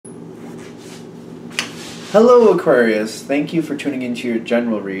Hello Aquarius, thank you for tuning into your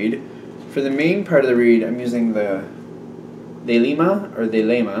general read. For the main part of the read, I'm using the Delima, or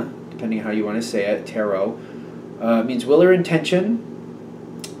Delema, depending on how you want to say it, tarot. It means will or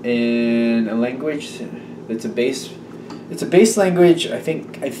intention in a language that's it's a base language. I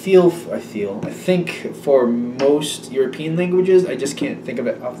think for most European languages, I just can't think of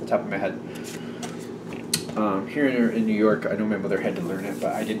it off the top of my head. Here in New York, I know my mother had to learn it,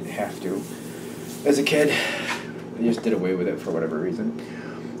 but I didn't have to. As a kid, I just did away with it for whatever reason.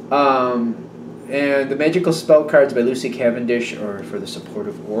 And the Magical Spell cards by Lucy Cavendish are for the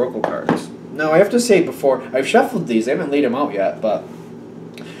supportive Oracle cards. Now, I have to say before, I've shuffled these, I haven't laid them out yet, but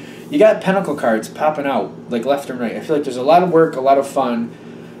you got Pentacle cards popping out, like left and right. I feel like there's a lot of work, a lot of fun.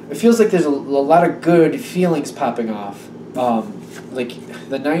 It feels like there's a lot of good feelings popping off. Like,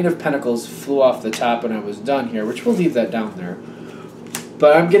 the Nine of Pentacles flew off the top when I was done here, which we'll leave that down there.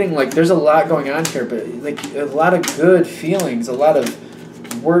 But I'm getting, like, there's a lot going on here, but, like, a lot of good feelings, a lot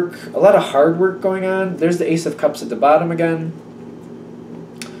of work, a lot of hard work going on. There's the Ace of Cups at the bottom again.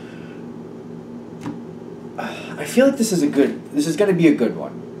 I feel like this is going to be a good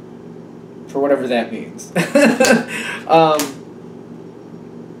one, for whatever that means. Are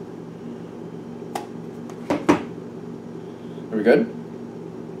we good?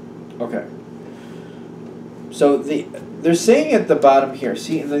 Okay. So they're saying at the bottom here,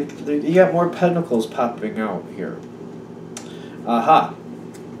 see, you got more pentacles popping out here. Aha.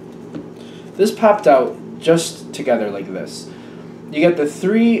 This popped out just together like this. You got the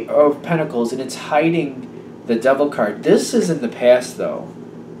Three of Pentacles, and it's hiding the Devil card. This is in the past, though.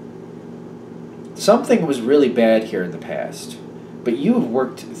 Something was really bad here in the past, but you've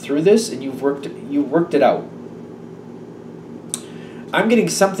worked through this, and you've worked it out. I'm getting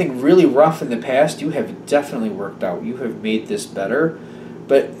something really rough in the past. You have definitely worked out. You have made this better.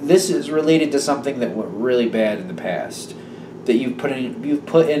 But this is related to something that went really bad in the past. That you've put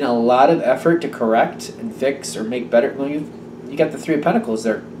in a lot of effort to correct and fix or make better. Well, you got the Three of Pentacles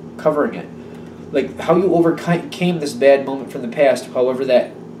there covering it. Like how you overcame this bad moment from the past, however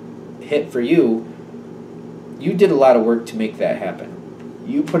that hit for you, you did a lot of work to make that happen.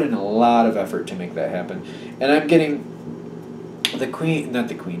 You put in a lot of effort to make that happen. And I'm getting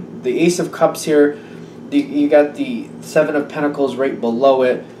the Ace of Cups here. You got the Seven of Pentacles right below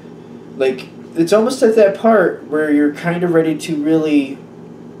it. Like, it's almost at that part where you're kind of ready to really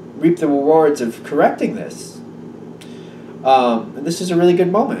reap the rewards of correcting this. And this is a really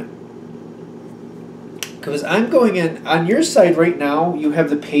good moment. Because I'm going in, on your side right now, you have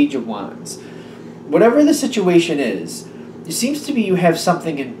the Page of Wands. Whatever the situation is, it seems to me you have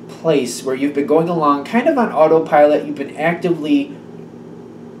something in place where you've been going along kind of on autopilot. You've been actively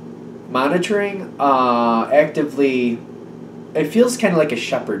monitoring, it feels kind of like a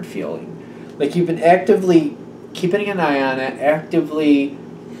shepherd feeling. Like you've been actively keeping an eye on it, actively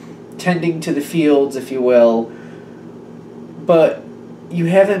tending to the fields, if you will, but you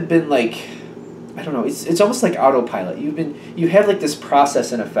haven't been like, I don't know, it's almost like autopilot. You have like this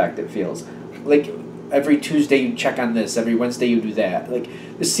process in effect, it feels. Like every Tuesday you check on this, every Wednesday you do that. Like,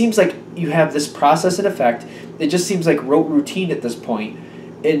 it seems like you have this process in effect. It just seems like rote routine at this point.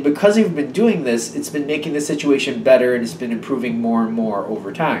 And because you've been doing this, it's been making the situation better, and it's been improving more and more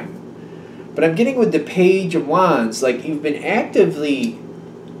over time. But I'm getting with the Page of Wands, like you've been actively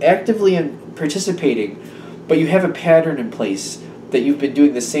participating, but you have a pattern in place that you've been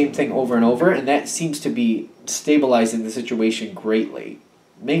doing the same thing over and over, and that seems to be stabilizing the situation greatly.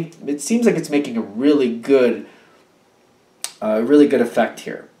 It seems like it's making a really good effect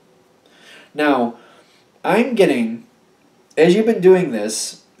here. Now, I'm getting, as you've been doing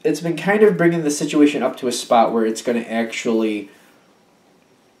this, it's been kind of bringing the situation up to a spot where it's going to actually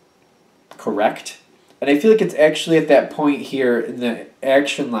correct. And I feel like it's actually at that point here in the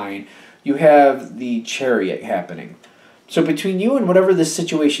action line, you have the Chariot happening. So between you and whatever this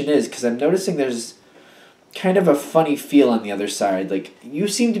situation is, because I'm noticing there's kind of a funny feel on the other side. Like, you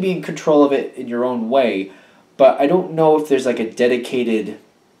seem to be in control of it in your own way, but I don't know if there's like a dedicated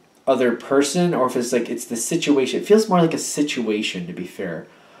other person, or if it's like it's the situation. It feels more like a situation, to be fair.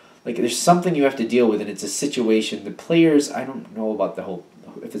 Like there's something you have to deal with, and it's a situation. The players, I don't know about the whole,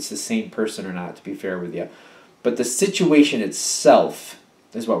 if it's the same person or not, to be fair with you. But the situation itself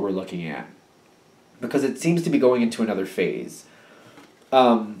is what we're looking at, because it seems to be going into another phase.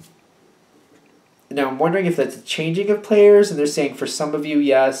 Now, I'm wondering if that's a changing of players, and they're saying for some of you,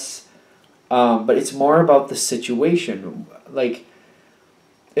 yes, but it's more about the situation. Like,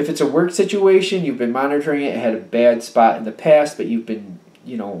 if it's a work situation, you've been monitoring it, it had a bad spot in the past, but you've been,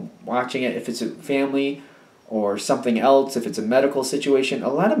 watching it. If it's a family or something else, if it's a medical situation. A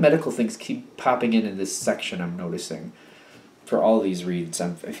lot of medical things keep popping in this section, I'm noticing, for all these reads.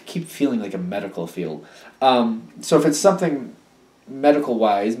 I keep feeling like a medical field. So if it's something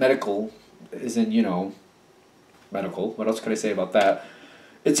medical-wise, medical is in, you know, medical, what else could I say about that?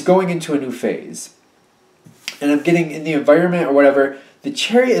 It's going into a new phase. And I'm getting in the environment or whatever, the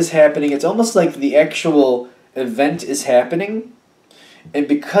chariot is happening. It's almost like the actual event is happening. And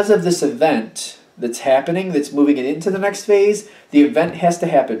because of this event that's happening, that's moving it into the next phase, the event has to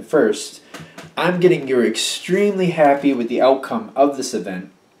happen first. I'm getting you're extremely happy with the outcome of this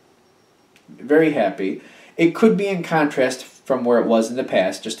event. Very happy. It could be in contrast from where it was in the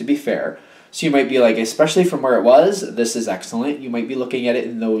past, just to be fair. So you might be like, especially from where it was, this is excellent. You might be looking at it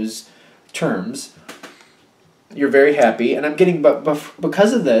in those terms. You're very happy. And I'm getting, but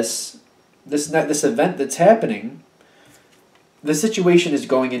because of this event that's happening, the situation is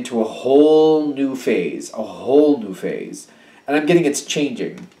going into a whole new phase. A whole new phase. And I'm getting it's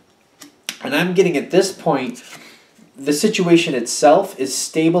changing. And I'm getting at this point, the situation itself is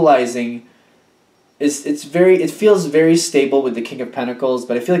stabilizing. It feels very stable with the King of Pentacles,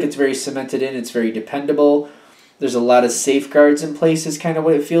 but I feel like it's very cemented in. It's very dependable. There's a lot of safeguards in place is kind of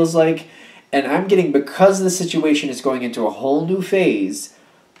what it feels like. And I'm getting, because the situation is going into a whole new phase,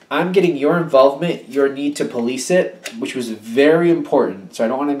 I'm getting your involvement, your need to police it, which was very important. So I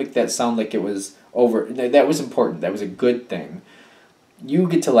don't want to make that sound like it was over. That was important. That was a good thing. You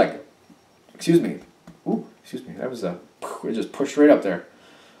get to like, excuse me. Ooh, excuse me. That was it just pushed right up there.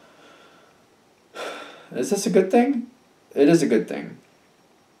 Is this a good thing? It is a good thing.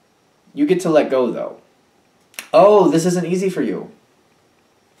 You get to let go, though. Oh, this isn't easy for you.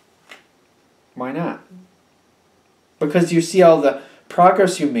 Why not? Because you see all the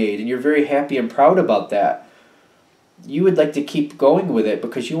progress you made, and you're very happy and proud about that. You would like to keep going with it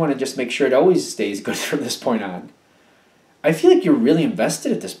because you want to just make sure it always stays good from this point on. I feel like you're really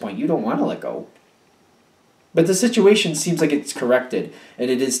invested at this point. You don't want to let go. But the situation seems like it's corrected, and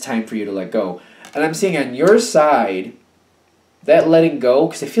it is time for you to let go. And I'm seeing on your side, that letting go,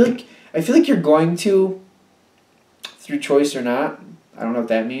 because I feel like you're going to, through choice or not, I don't know what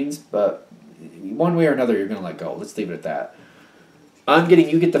that means, but one way or another you're going to let go. Let's leave it at that. I'm getting,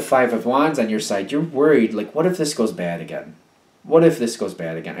 you get the Five of Wands on your side. You're worried, like, what if this goes bad again? What if this goes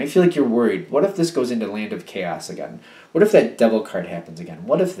bad again? I feel like you're worried. What if this goes into Land of Chaos again? What if that Devil card happens again?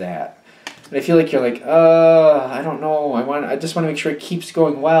 What if that? And I feel like you're like, I don't know. I just want to make sure it keeps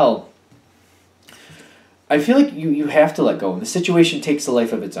going well. I feel like you have to let go, and the situation takes a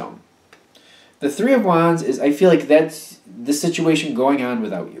life of its own. The Three of Wands is, I feel like that's the situation going on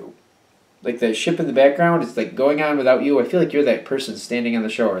without you. Like that ship in the background, it's like going on without you. I feel like you're that person standing on the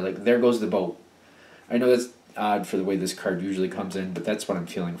shore, like there goes the boat. I know that's odd for the way this card usually comes in, but that's what I'm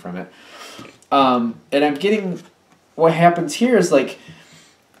feeling from it. And I'm getting, what happens here is like,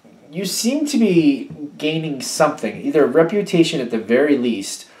 you seem to be gaining something, either a reputation at the very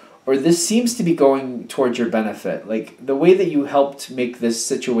least, or this seems to be going towards your benefit. Like, the way that you helped make this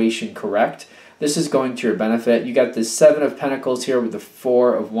situation correct, this is going to your benefit. You got the Seven of Pentacles here with the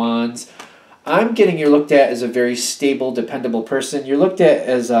Four of Wands. I'm getting you're looked at as a very stable, dependable person. You're looked at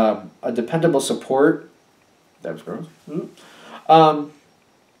as a dependable support. That was gross. I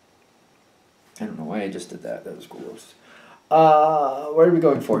don't know why I just did that. That was gross. What are we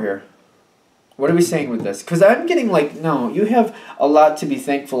going for here? What are we saying with this? Because I'm getting like, no, you have a lot to be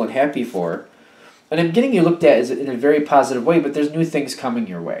thankful and happy for. And I'm getting you looked at as in a very positive way, but there's new things coming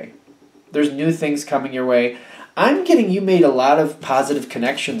your way. There's new things coming your way. I'm getting you made a lot of positive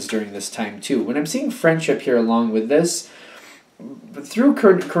connections during this time too. When I'm seeing friendship here along with this, through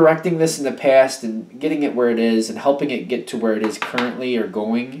correcting this in the past and getting it where it is and helping it get to where it is currently or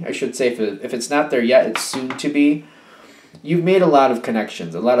going, I should say, if it's not there yet, it's soon to be. You've made a lot of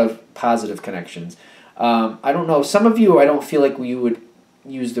connections, a lot of positive connections. I don't know. Some of you, I don't feel like you would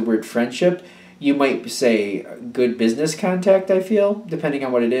use the word friendship. You might say good business contact, I feel, depending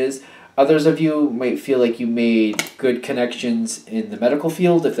on what it is. Others of you might feel like you made good connections in the medical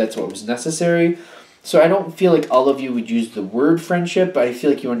field, if that's what was necessary. So I don't feel like all of you would use the word friendship, but I feel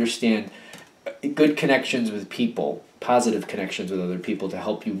like you understand good connections with people, positive connections with other people to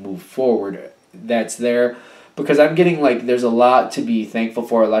help you move forward. That's there. Because I'm getting like there's a lot to be thankful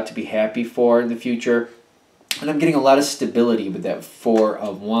for, a lot to be happy for in the future. And I'm getting a lot of stability with that Four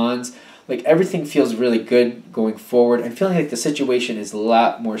of Wands. Like everything feels really good going forward. I'm feeling like the situation is a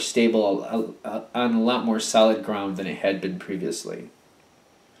lot more stable, on a lot more solid ground than it had been previously.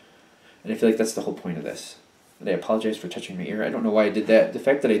 And I feel like that's the whole point of this. And I apologize for touching my ear. I don't know why I did that. The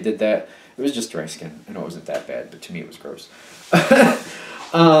fact that I did that, it was just dry skin. I know it wasn't that bad, but to me it was gross.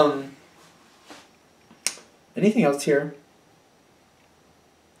 Anything else here?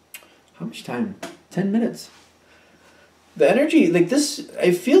 How much time? 10 minutes. The energy, like this,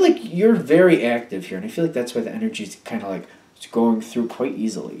 I feel like you're very active here, and I feel like that's why the energy is kind of like it's going through quite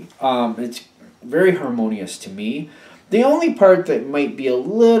easily. It's very harmonious to me. The only part that might be a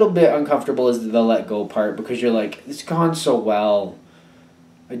little bit uncomfortable is the let go part, because you're like, it's gone so well.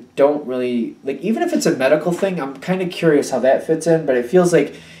 I don't really, like, even if it's a medical thing, I'm kind of curious how that fits in, but it feels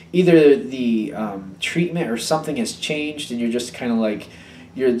like either the treatment or something has changed, and you're just kind of like,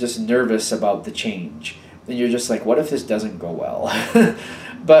 you're just nervous about the change. And you're just like, what if this doesn't go well?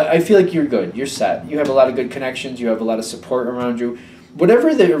 But I feel like you're good. You're set. You have a lot of good connections. You have a lot of support around you.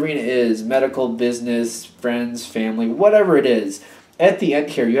 Whatever the arena is, medical, business, friends, family, whatever it is, at the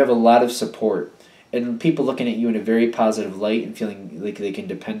end here, you have a lot of support. And people looking at you in a very positive light and feeling like they can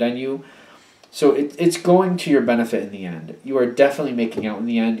depend on you. So it's going to your benefit in the end. You are definitely making out in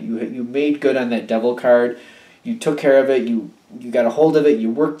the end. You made good on that devil card. You took care of it. You got a hold of it. You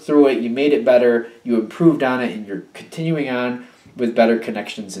worked through it. You made it better. You improved on it. And you're continuing on with better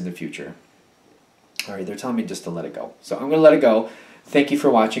connections in the future. All right, they're telling me just to let it go. So I'm going to let it go. Thank you for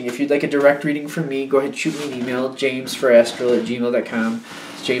watching. If you'd like a direct reading from me, go ahead and shoot me an email, james4astral@gmail.com.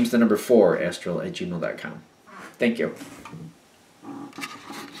 It's James, the number 4, astral@gmail.com. Thank you.